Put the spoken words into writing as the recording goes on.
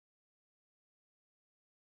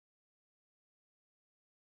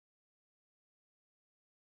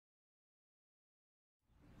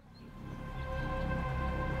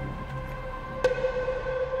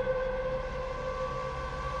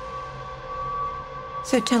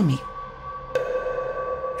So tell me,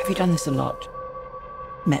 have you done this a lot?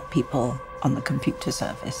 Met people on the computer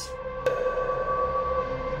service?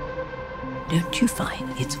 Don't you find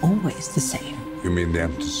it's always the same? You mean the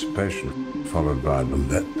anticipation followed by the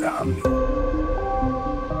letdown?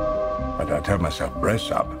 But I tell myself,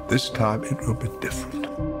 brace up. This time it will be different.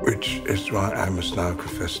 Which is why I must now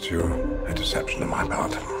confess to you a deception on my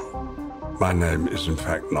part. My name is in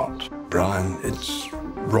fact not Brian, it's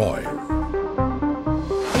Roy.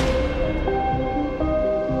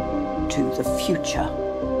 To the future.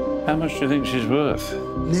 How much do you think she's worth?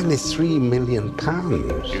 Nearly £3 million.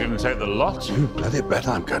 You're going to take the lot? You bloody bet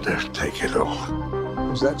I'm going to take it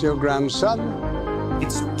all. Is that your grandson?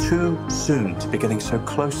 It's too soon to be getting so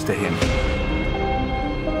close to him.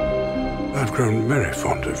 I've grown very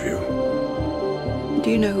fond of you. Do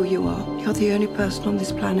you know who you are? You're the only person on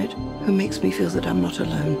this planet who makes me feel that I'm not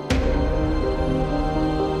alone.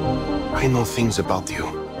 I know things about you.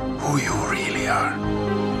 Who you really are.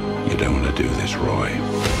 You don't want to do this, Roy.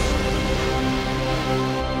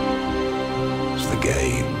 It's the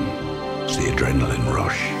game. It's the adrenaline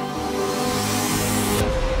rush.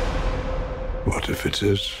 What if it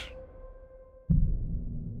is?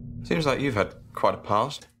 Seems like you've had quite a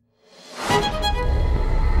past.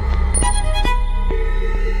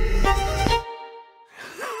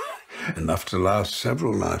 Enough to last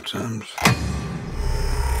several lifetimes.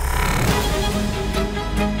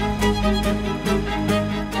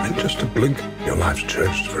 And just a blink, your life's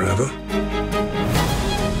changed forever.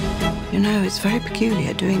 You know, it's very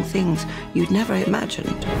peculiar doing things you'd never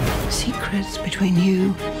imagined. Secrets between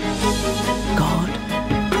you, God,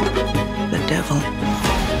 the devil,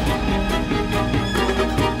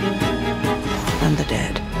 and the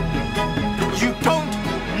dead. You don't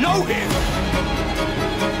know him!